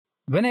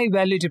When I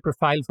evaluate a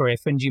profile for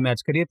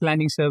FNGMAT's career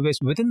planning service,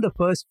 within the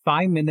first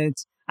 5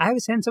 minutes, I have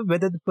a sense of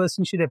whether the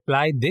person should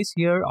apply this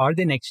year or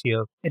the next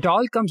year. It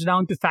all comes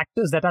down to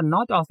factors that are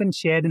not often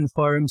shared in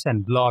forums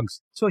and blogs.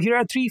 So here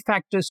are 3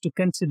 factors to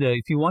consider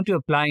if you want to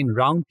apply in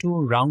round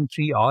 2, round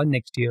 3 or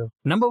next year.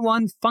 Number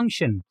 1,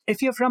 function.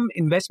 If you're from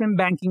investment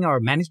banking or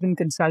management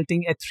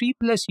consulting, a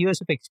 3+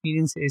 years of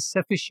experience is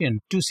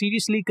sufficient to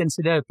seriously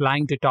consider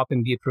applying to top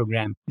MBA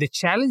program. The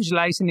challenge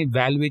lies in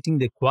evaluating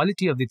the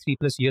quality of the 3+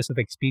 years of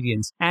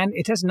experience, and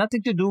it has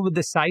nothing to do with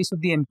the size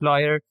of the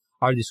employer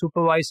or the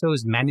supervisor who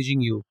is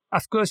managing you.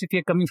 Of course, if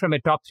you're coming from a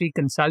top 3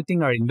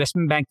 consulting or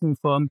investment banking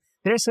firm,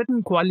 there are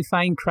certain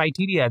qualifying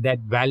criteria that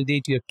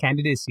validate your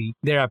candidacy.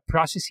 There are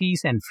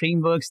processes and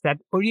frameworks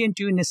that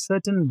orient you in a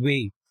certain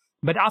way.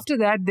 But after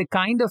that, the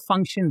kind of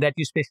function that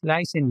you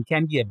specialize in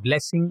can be a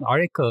blessing or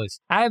a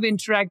curse. I have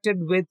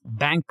interacted with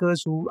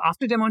bankers who,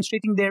 after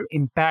demonstrating their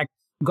impact,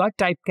 got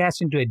typecast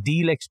into a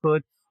deal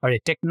expert or a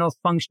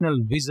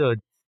techno-functional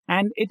wizard,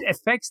 and it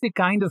affects the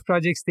kind of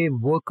projects they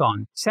work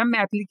on. Some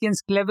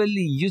applicants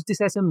cleverly use this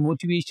as a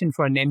motivation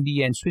for an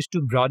MBA and switch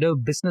to broader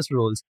business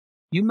roles.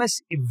 You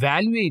must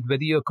evaluate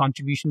whether your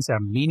contributions are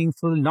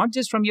meaningful, not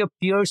just from your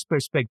peers'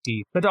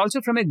 perspective, but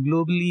also from a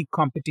globally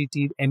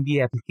competitive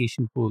MBA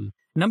application pool.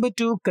 Number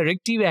 2,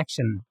 corrective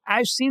action.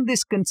 I've seen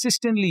this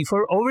consistently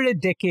for over a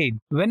decade.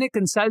 When a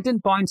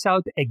consultant points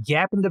out a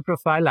gap in the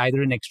profile,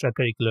 either in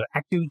extracurricular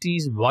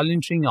activities,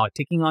 volunteering, or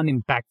taking on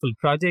impactful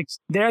projects,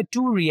 there are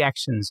 2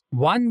 reactions.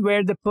 One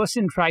where the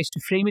person tries to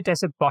frame it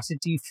as a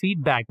positive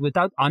feedback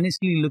without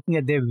honestly looking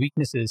at their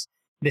weaknesses.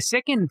 The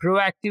second,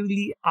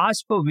 proactively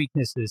asks for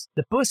weaknesses.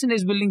 The person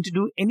is willing to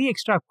do any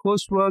extra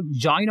coursework,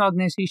 join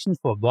organizations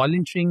for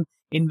volunteering,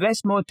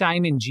 invest more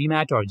time in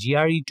GMAT or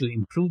GRE to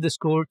improve the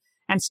score,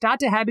 and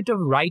start a habit of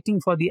writing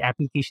for the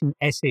application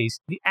essays.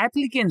 The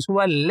applicants who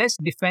are less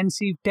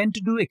defensive tend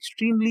to do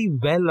extremely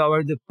well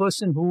over the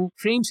person who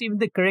frames even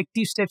the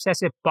corrective steps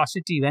as a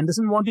positive and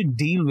doesn't want to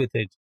deal with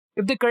it.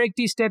 If the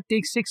corrective step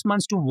takes 6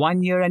 months to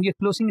 1 year and you're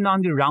closing in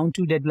on the round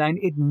 2 deadline,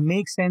 it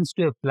makes sense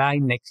to apply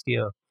next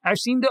year. I've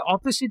seen the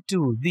opposite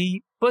too.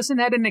 The person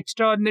had an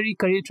extraordinary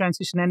career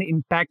transition and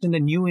impact in the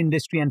new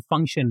industry and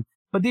function,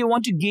 but they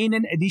want to gain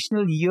an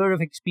additional year of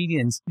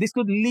experience. This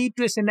could lead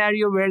to a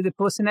scenario where the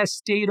person has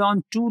stayed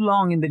on too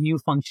long in the new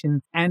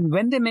function, and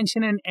when they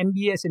mention an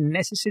MBA as a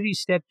necessary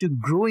step to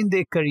grow in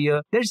their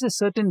career, there's a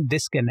certain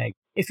disconnect.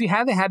 If you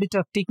have a habit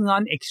of taking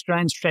on extra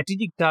and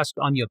strategic tasks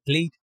on your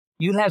plate,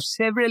 you'll have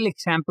several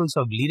examples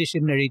of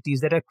leadership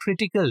narratives that are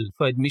critical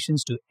for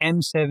admissions to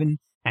M7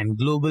 and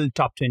global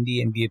top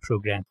 20 MBA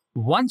program.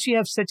 Once you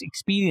have such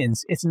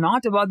experience, it's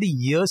not about the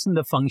years in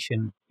the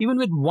function. Even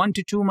with 1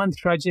 to 2 month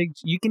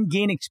projects, you can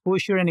gain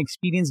exposure and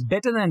experience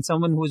better than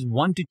someone who is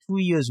 1 to 2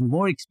 years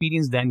more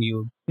experienced than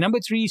you. Number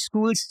 3,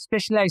 schools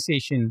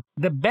specialization.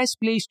 The best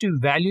place to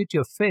evaluate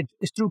your fit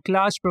is through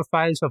class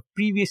profiles of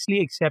previously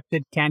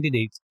accepted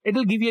candidates.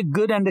 It'll give you a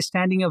good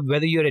understanding of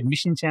whether your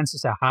admission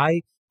chances are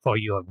high for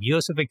your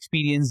years of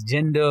experience,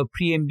 gender,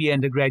 pre-MBA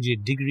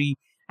undergraduate degree,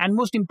 and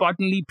most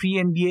importantly,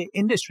 pre-MBA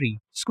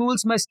industry.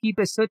 Schools must keep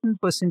a certain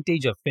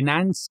percentage of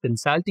finance,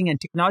 consulting, and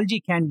technology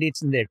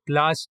candidates in their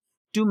class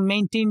to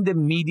maintain the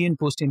median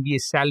post-MBA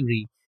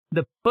salary.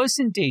 The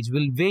percentage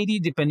will vary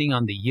depending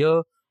on the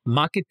year,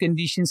 market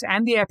conditions,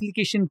 and the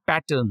application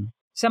pattern.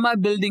 Some are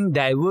building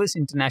diverse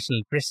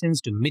international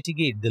presence to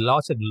mitigate the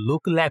loss of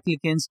local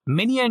applicants.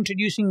 Many are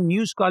introducing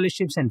new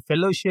scholarships and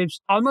fellowships.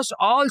 Almost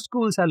all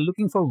schools are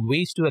looking for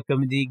ways to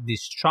accommodate the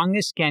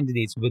strongest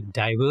candidates with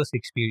diverse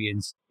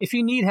experience. If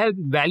you need help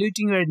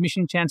evaluating your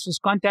admission chances,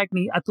 contact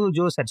me, Atul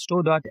Jose at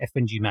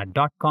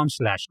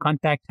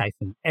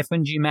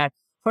store.fngmat.com/contact-fngmat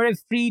for a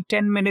free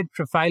 10-minute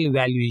profile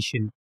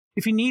evaluation.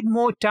 If you need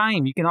more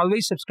time, you can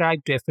always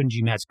subscribe to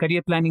FNGMAT's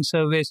career planning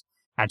service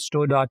at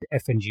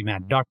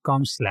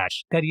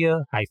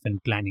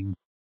store.fngmat.com/career-planning.